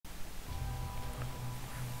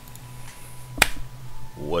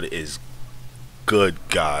What is good,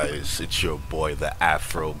 guys? It's your boy, the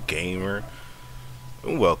Afro Gamer,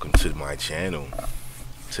 and welcome to my channel.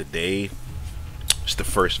 Today, it's the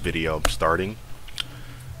first video I'm starting,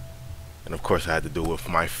 and of course I had to do it with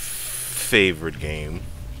my favorite game.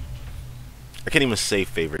 I can't even say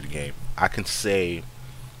favorite game. I can say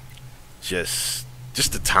just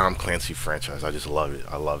the Tom Clancy franchise. I just love it.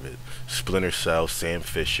 I love it. Splinter Cell, Sam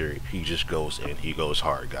Fisher, he just goes in. He goes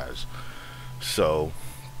hard, guys. So,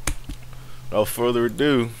 without further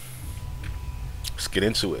ado, let's get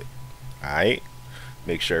into it. Alright?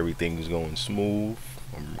 Make sure everything is going smooth.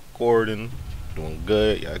 I'm recording, doing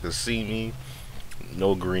good. Y'all can see me.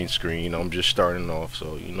 No green screen. I'm just starting off,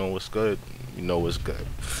 so you know what's good. You know what's good.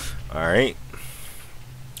 Alright?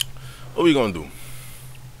 What we gonna do?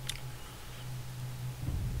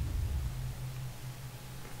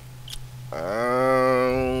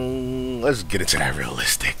 Let's get into that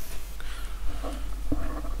realistic.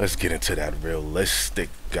 Let's get into that realistic,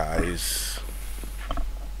 guys.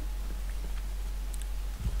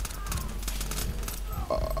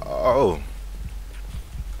 Oh,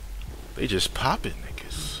 they just popping,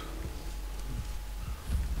 niggas.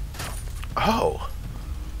 Oh,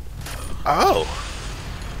 oh.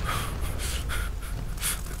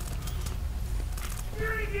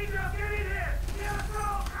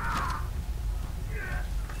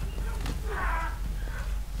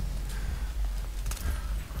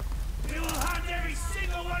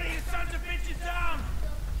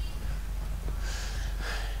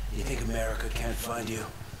 You think America can't find you?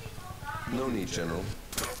 No need, General.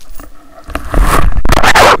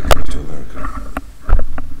 Welcome to America.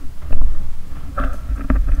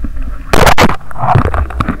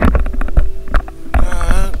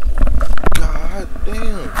 God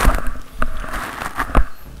damn.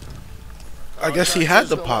 I guess he had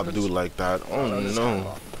to pop dude like that. Oh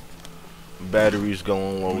no. Batteries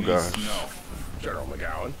going low, guys. No, General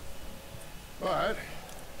McGowan. But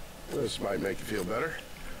this might make you feel better.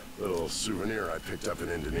 Little souvenir I picked up in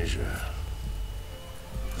Indonesia.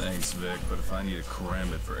 Thanks, Vic, but if I need a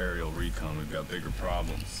karambit for aerial recon, we've got bigger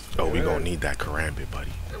problems. Oh, we gonna need that karambit,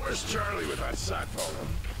 buddy. Where's Charlie with that sat phone?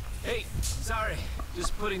 Hey, sorry.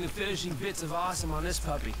 Just putting the finishing bits of awesome on this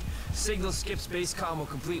puppy. Signal skips base combo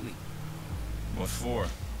completely. What for?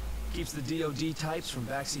 Keeps the DOD types from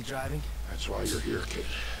backseat driving. That's why you're here, kid.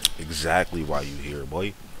 Exactly why you here,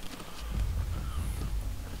 boy.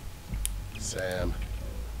 Sam.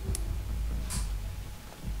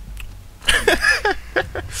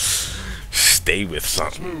 Stay with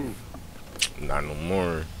something. Not no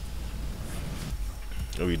more.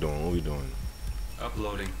 What we doing? What we doing?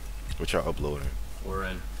 Uploading. What y'all uploading? We're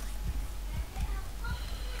in.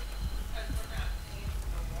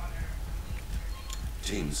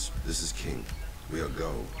 Teams, this is King. We'll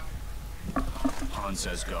go. Han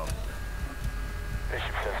says go.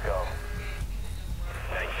 Bishop says go.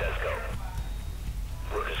 Knight says go.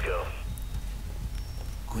 Lucas go.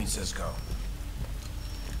 Queen says go.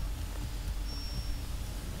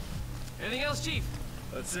 Anything else, Chief?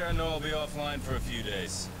 Let Sarah know I'll be offline for a few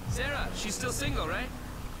days. Sarah, she's still single, right?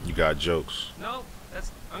 You got jokes. No,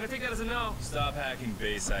 I'm gonna take that as a no. Stop hacking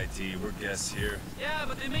base IT. We're guests here. Yeah,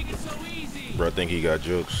 but they make it so easy. Bro, I think he got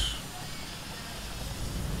jokes.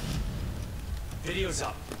 Video's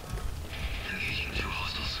up.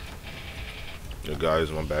 The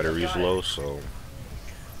guys, my battery's low, so.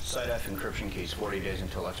 Site F encryption keys, 40 days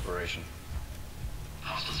until expiration.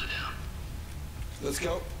 Hostiles are down. Let's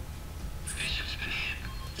go. Bishop's been hit.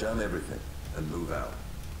 Jam everything and move out.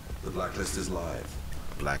 The blacklist is live.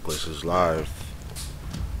 Blacklist is live.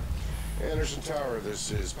 Anderson Tower,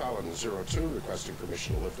 this is Paladin 02 requesting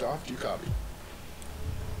permission to lift off. Do you copy?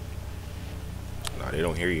 Nah, they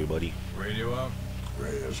don't hear you, buddy. Radio out?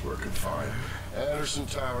 Radio's working fine. Anderson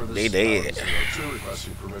Tower, this They is dead. Paladin 02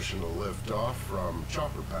 requesting permission to lift off from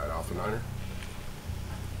Chopper Pad Alpha 9er.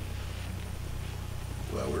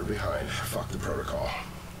 Well, we're behind. Fuck the protocol.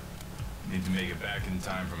 Need to make it back in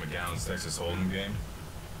time for McGowan's Texas Hold'em game?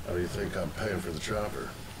 How do you think I'm paying for the chopper?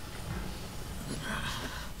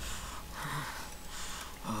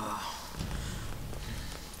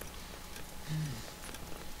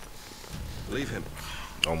 Leave him.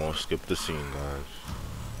 Almost skipped the scene, guys.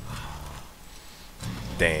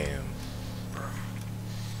 Damn.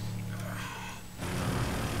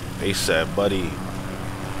 They said, buddy.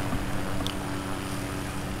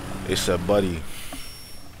 They said, buddy,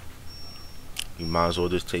 you might as well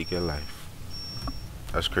just take your life.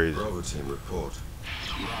 That's crazy. Bravo team, report.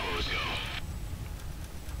 Bravo's go.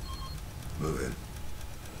 Move in.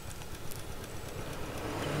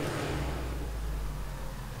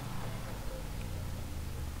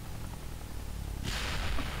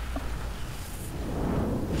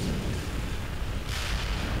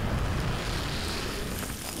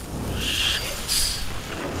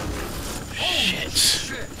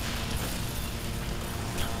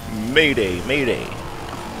 Mayday, mayday.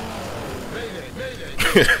 Mayday, mayday.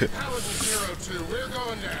 Paladin 02, we're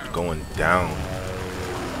going down. Going down.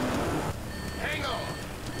 Hang on.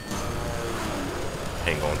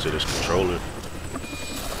 Hang on to this controller.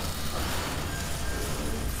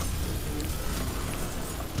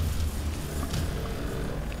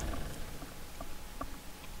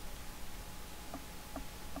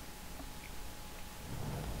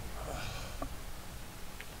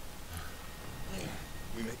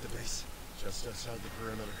 We make the base just outside the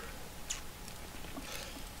perimeter.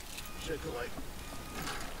 Shake a leg.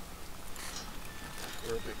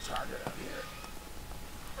 We're a big target out here.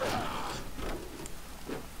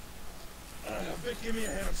 Vic, give me a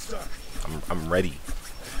hand. I'm stuck. I'm ready.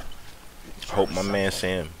 Hope my man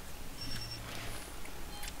Sam.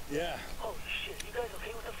 Yeah. Oh shit, you guys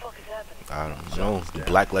okay? What the fuck is happening? I don't know. The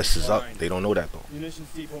blacklist is up. They don't know that though. Munitions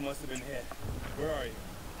depot must have been hit. Where are you?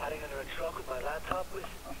 Hiding under a truck with my laptop with...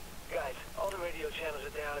 Guys, all the radio channels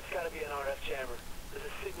are down. It's gotta be an RF jammer. There's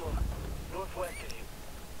a signal northwest of you.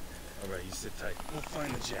 All right, you sit tight. We'll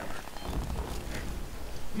find the jammer.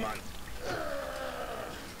 Come on.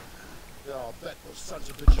 Yeah, I'll bet those sons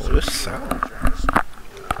of bitches. Oh, this sound.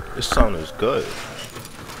 This sound is good.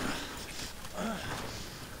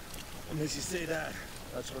 What makes you say that?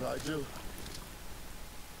 That's what I do.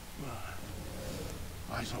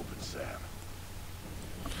 Eyes open, Sam.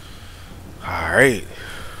 Alright.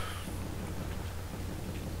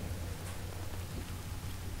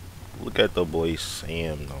 Look at the boy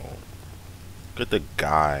Sam though. Look at the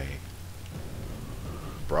guy.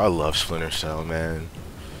 Bro, I love Splinter Cell, man.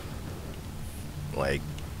 Like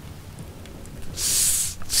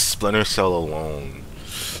Splinter Cell alone.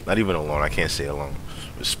 Not even alone, I can't say alone.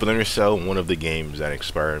 But Splinter Cell, one of the games that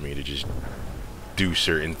inspired me to just do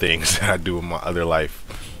certain things that I do in my other life.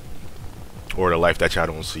 Or the life that y'all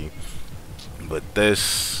don't see. But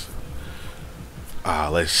this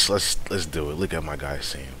let's do it. Look at my guy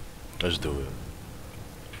Sam. Let's do it.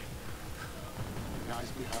 The guys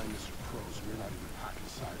behind us are pros. We're not even packing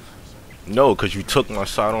sides. No, cause you took my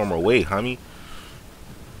sidearm away, homie.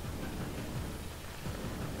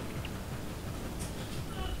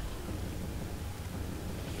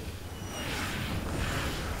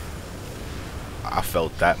 I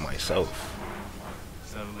felt that myself.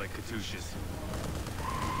 Sounded like Katusha's.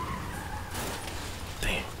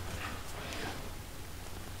 Damn.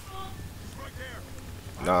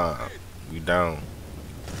 Nah, we down.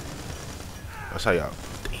 That's how y'all.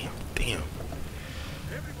 Damn.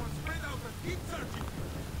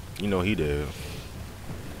 You know he did.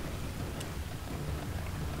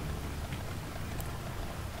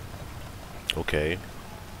 Okay.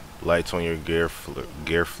 Lights on your gear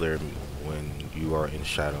flare when you are in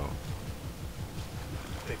shadow.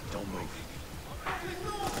 Vic, don't move.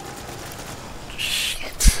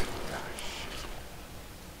 Shit.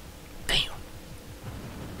 Damn.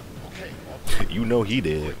 Okay, You know he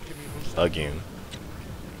did. Again.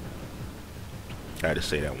 I had to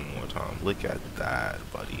say that one more time. Look at that,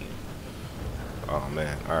 buddy. Oh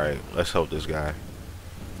man. Alright, let's help this guy.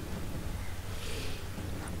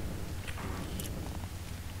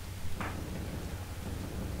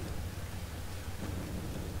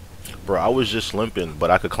 Bro, I was just limping, but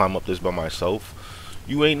I could climb up this by myself.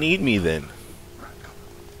 You ain't need me then.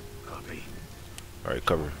 copy. Alright,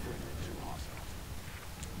 cover.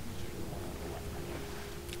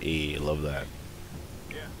 Hey, love that.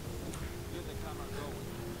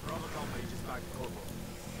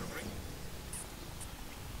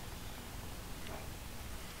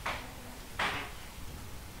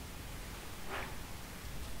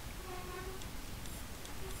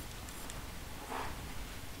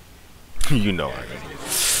 You know I am.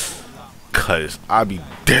 Cause I be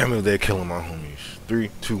damn if they're killing my homies. 3,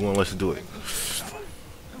 2, 1, let's do it.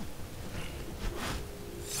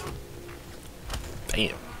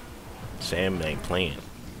 Damn. Sam ain't playing.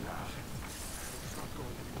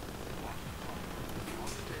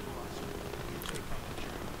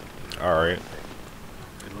 Alright.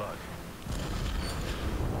 Good luck.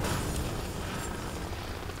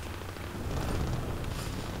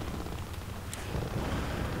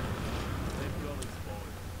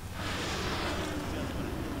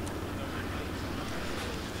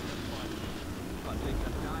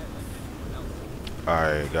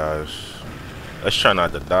 Alright guys. Let's try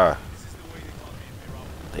not to die.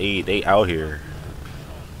 They out here.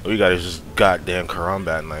 We got is just goddamn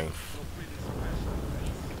combat knife.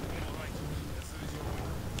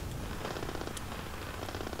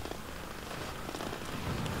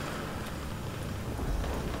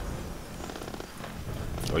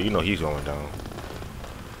 Oh, you know he's going down.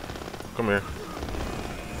 Come here.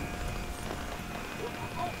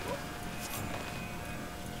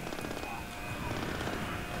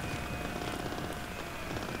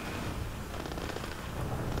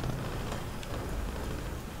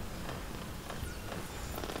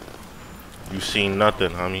 You seen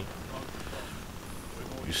nothing, homie.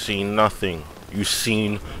 You seen nothing. You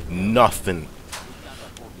seen nothing.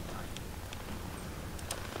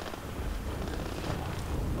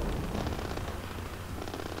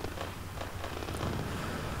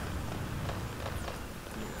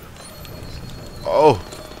 Oh.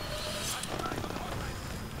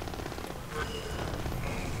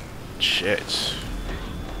 Shit.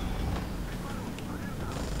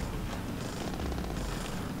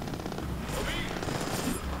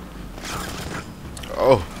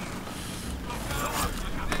 Oh.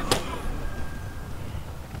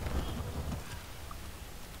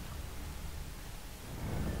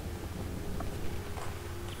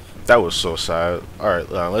 That was so sad. Alright,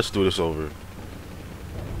 let's do this over.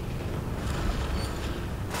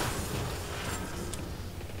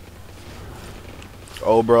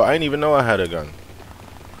 Oh, bro, I didn't even know I had a gun.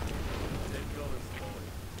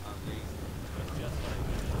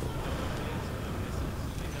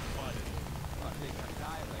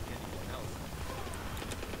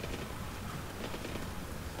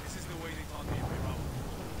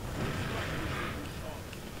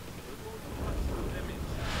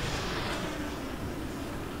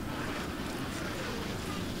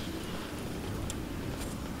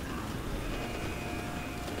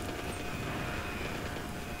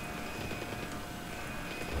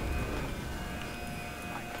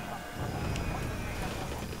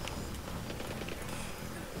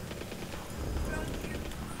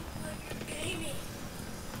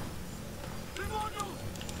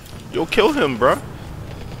 Yo, kill him, bruh.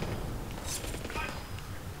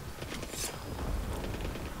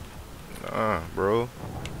 Nah, bro.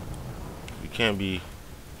 You can't be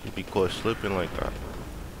caught slipping like that.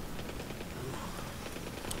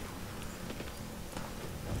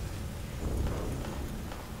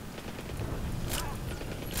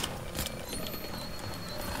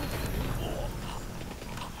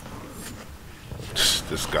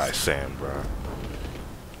 This guy Sam, bruh.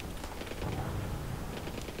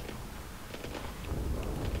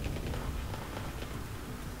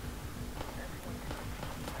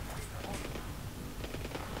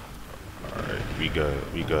 We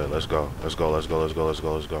good. We good. Let's go. Let's go. Let's go. Let's go. Let's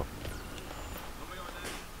go. Let's go.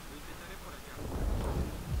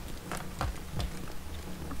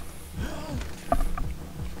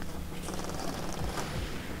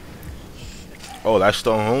 Oh, that's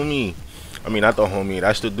the homie. I mean, not the homie.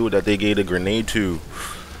 That's the dude that they gave the grenade to.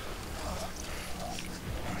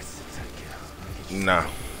 Nah.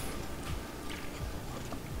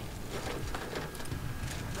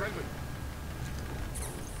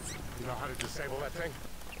 You know how to disable that thing?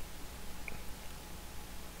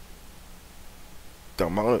 The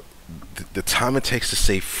amount of the time it takes to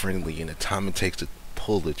say friendly and the time it takes to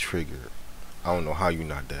pull the trigger. I don't know how you're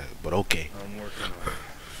not dead, but okay. I'm working on it.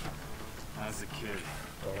 As a kid.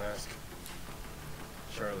 Don't ask.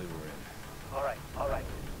 Charlie, we're in. All right, all right.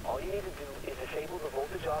 All you need to do is disable the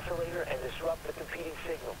voltage oscillator and disrupt the competing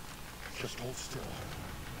signal. Just hold still.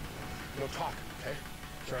 No talk, okay?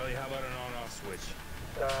 Charlie, how about an on-off switch?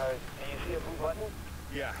 Do you see a blue button?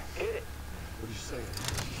 Yeah. Hit it. What are you saying?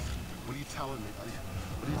 What are you telling me, buddy?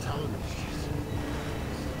 What are you telling me?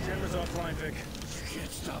 Jammer's offline, Vic. You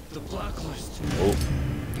can't stop the blacklist. Oh,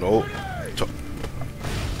 no.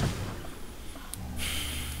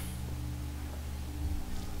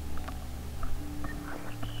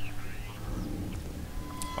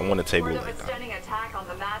 I want a table Word of like a that. stunning attack on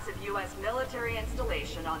the massive U.S. military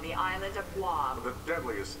installation on the island of Guam. The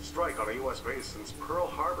deadliest strike on a U.S. base since Pearl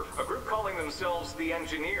Harbor. A group calling themselves the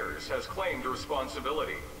Engineers has claimed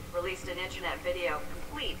responsibility. Released an internet video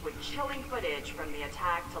complete with chilling footage from the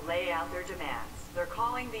attack to lay out their demands. They're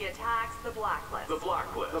calling the attacks the Blacklist. The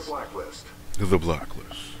Blacklist. The Blacklist. The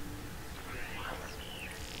Blacklist.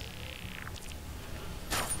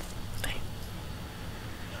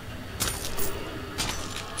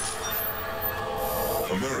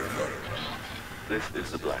 America. This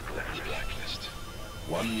is the Blacklist.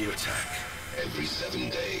 One new attack every 7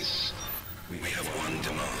 days. We have one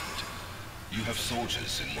demand. You have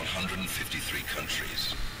soldiers in 153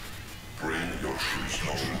 countries. Bring your troops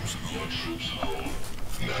home. Your troops home.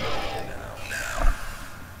 Now.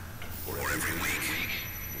 Or every week,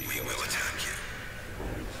 we will attack you.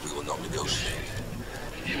 We will not negotiate.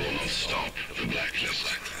 You will not stop the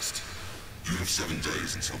Blacklist. You have 7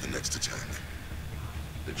 days until the next attack.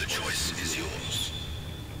 The choice is yours.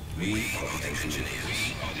 We are the Engineers.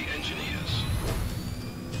 We are the Engineers.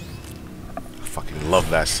 I fucking love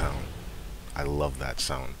that sound. I love that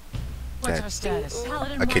sound. What's our status?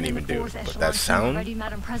 I can't even do it, but that sound, ready,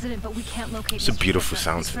 Madam President, but we can't locate it's a beautiful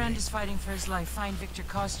sound His to friend me. is fighting for his life. Find Victor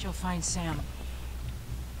Cost, you'll find Sam.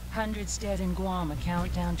 Hundreds dead in Guam, a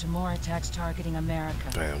countdown to more attacks targeting America.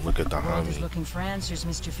 Damn, look at the The world is homie. looking for answers,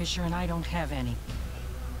 Mr. Fisher, and I don't have any.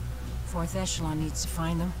 Fourth Echelon needs to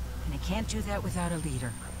find them, and it can't do that without a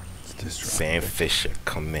leader. Sam Fisher,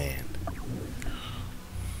 command.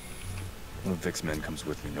 One of Vic's men comes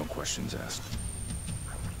with me, no questions asked.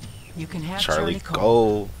 You can have Charlie Cole.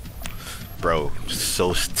 Cole. Bro,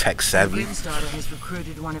 so tech savvy. Grim's daughter has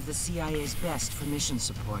recruited one of the CIA's best for mission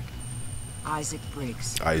support. Isaac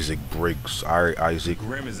Briggs. Isaac Briggs. Alright, Isaac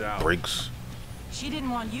Grim is out. Briggs. She didn't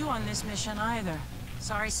want you on this mission either.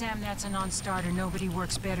 Sorry, Sam, that's a non-starter. Nobody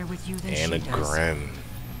works better with you than Anna she does. Grimm.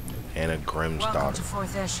 Anna Grimm's Welcome daughter. to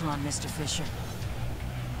Fourth Echelon, Mr. Fisher.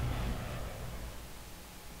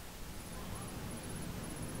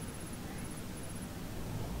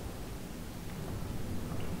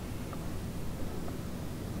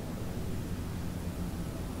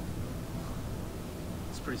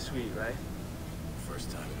 It's pretty sweet, right? First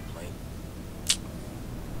time in a plane.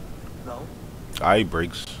 No? Alright,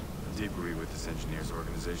 Briggs. Debrief with this engineers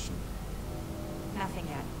organization. Nothing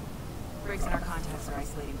yet. Briggs and our contacts are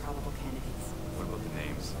isolating probable candidates. What about the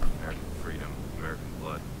names? American Freedom, American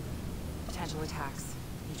Blood. Potential attacks,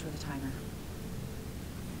 each with a timer.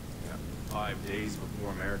 Yeah. 5 days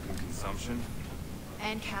before American consumption.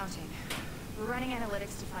 And counting. We're running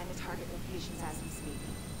analytics to find the target locations as we speak.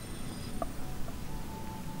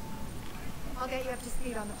 I'll get you up to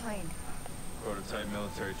speed on the plane. Prototype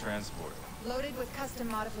military transport. Loaded with custom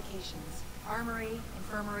modifications. Armory,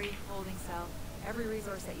 infirmary, holding cell. Every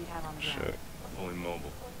resource that you'd have on the ground. Shit. Fully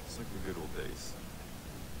mobile. It's like the good old days.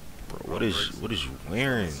 Bro, what is you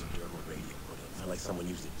wearing? Sound like someone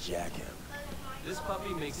used to jack him. This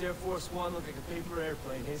puppy makes Air Force One look like a paper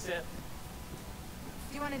airplane, hey Sam?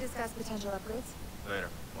 Do you want to discuss potential upgrades? Later.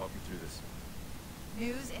 Walk me through this.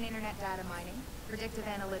 News and internet data mining, predictive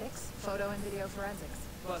analytics, photo and video forensics.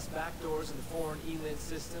 Plus backdoors into foreign ELIN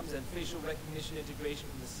systems and facial recognition integration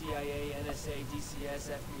from the CIA, NSA,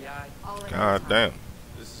 DCS, FBI. All in God damn.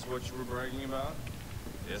 This is what you were bragging about?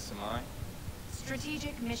 The SMI?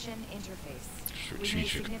 Strategic Mission Interface.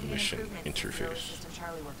 Strategic Mission To the Interface. system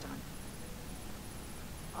Charlie worked on.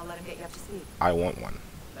 I'll let him get you up to speed. I want one.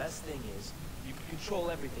 Best thing is, you can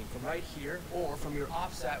control everything from right here or from your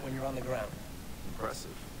OPSAT when you're on the ground.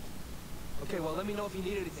 Impressive. Okay, well let me know if you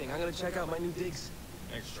need anything. I'm gonna check out my new digs.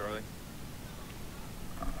 Thanks, Charlie.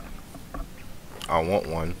 I want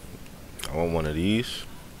one. I want one of these.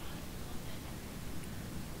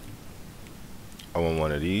 I want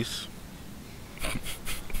one of these.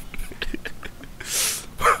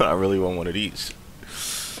 I really want one of these.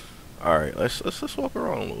 All right, let's walk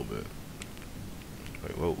around a little bit.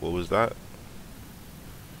 Wait, what was that?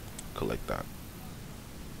 Collect that.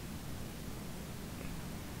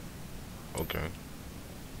 Okay.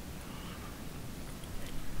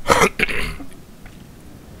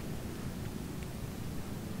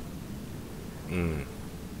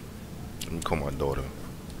 Let me call my daughter.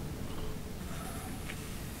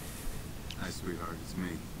 Hi, sweetheart. It's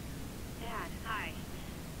me. Dad, hi.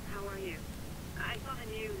 How are you? I saw the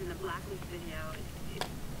news in the Blacklist video.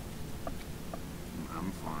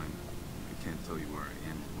 I'm fine. I can't tell you where I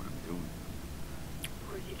am or what I'm doing. Of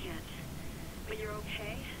course you can't. But you're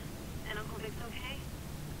okay? And Uncle Vic's okay?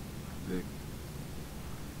 Vic.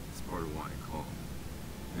 That's part of why I called.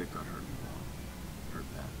 Vic got hurt. Hurt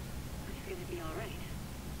bad. But he's gonna be alright.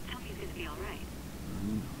 Tell me he's gonna be alright.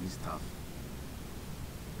 He's tough.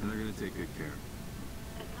 And they're gonna take good care.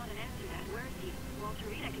 That's not an answer, Dad. Where is he? Walter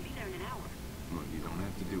Reed, I can be there in an hour. Look, you don't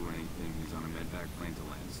have to do anything. He's on a medvac plane to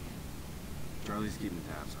Lansing. Charlie's keeping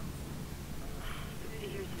tabs on him. As soon as you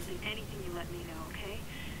hear something, anything you let me know, okay?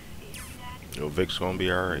 You hear me, Dad? Yo, Vic's gonna be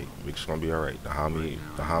alright. Vic's gonna be alright. The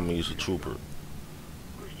homie's a trooper. Of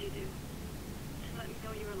course you do. Just let me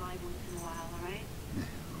know you're alive once in a while, alright?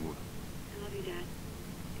 I love you, Dad.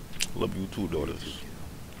 Love you too, daughters.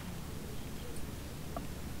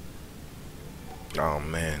 Oh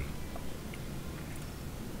man.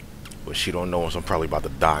 What she don't know is I'm probably about to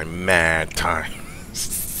die mad times.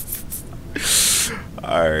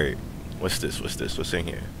 Alright. What's this? What's in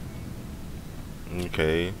here?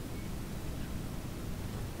 Okay.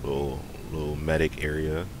 Little medic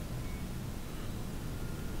area.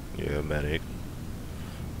 Yeah, medic.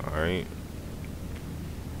 Alright.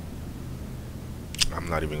 I'm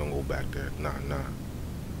not even gonna go back there. Nah.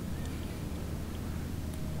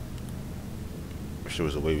 Wish there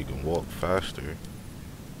was a way we can walk faster.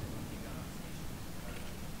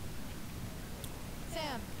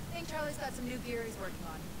 Sam, I think Charlie's got some new gear he's working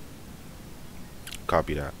on.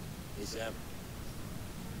 Copy that. Hey, Sam.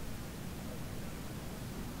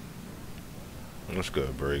 What's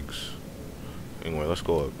good, Briggs? Anyway, let's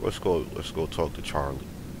go talk to Charlie.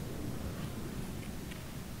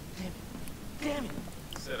 Damn it!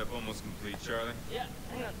 Setup almost complete, Charlie. Yeah,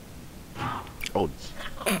 hang on. Oh,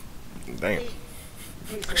 damn. Hey,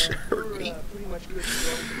 sir, we're pretty much good to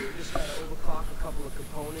go. We're just gotta overclock a couple of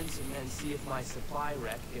components and then see if my supply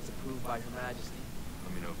rec gets approved by Her Majesty.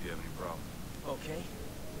 Let me know if you have any problems. Okay.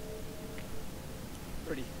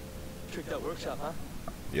 Pretty tricked out workshop, huh?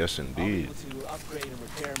 Yes, I'll be indeed. able to upgrade and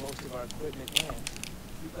repair most of our equipment, and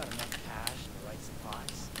if you've got enough cash and the right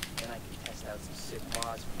supplies, then I can test out some sick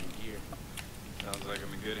mods for your gear. Sounds like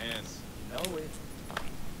I'm in good hands. You know it.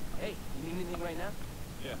 Hey, you need anything right now?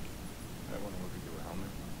 Yeah. I want to look into a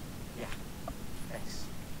helmet. Yeah. Thanks.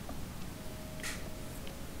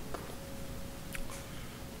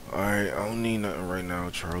 Alright, I don't need nothing right now,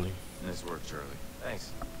 Charlie. Nice work, Charlie.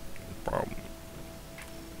 Thanks. No problem.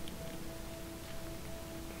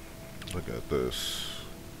 Look at this.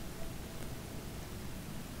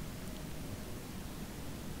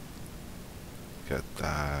 Look at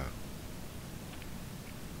that.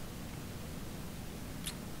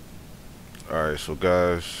 Alright, so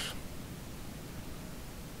guys,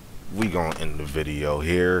 we gonna end the video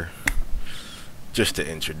here. Just the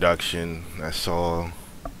introduction, that's all.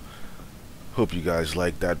 Hope you guys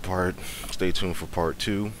like that part. Stay tuned for part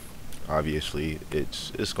 2. Obviously,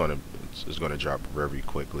 it's gonna drop very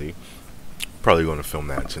quickly. Probably gonna film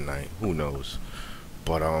that tonight. Who knows?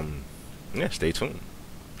 But yeah, stay tuned.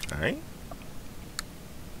 All right,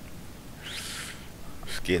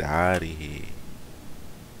 let's get out of here.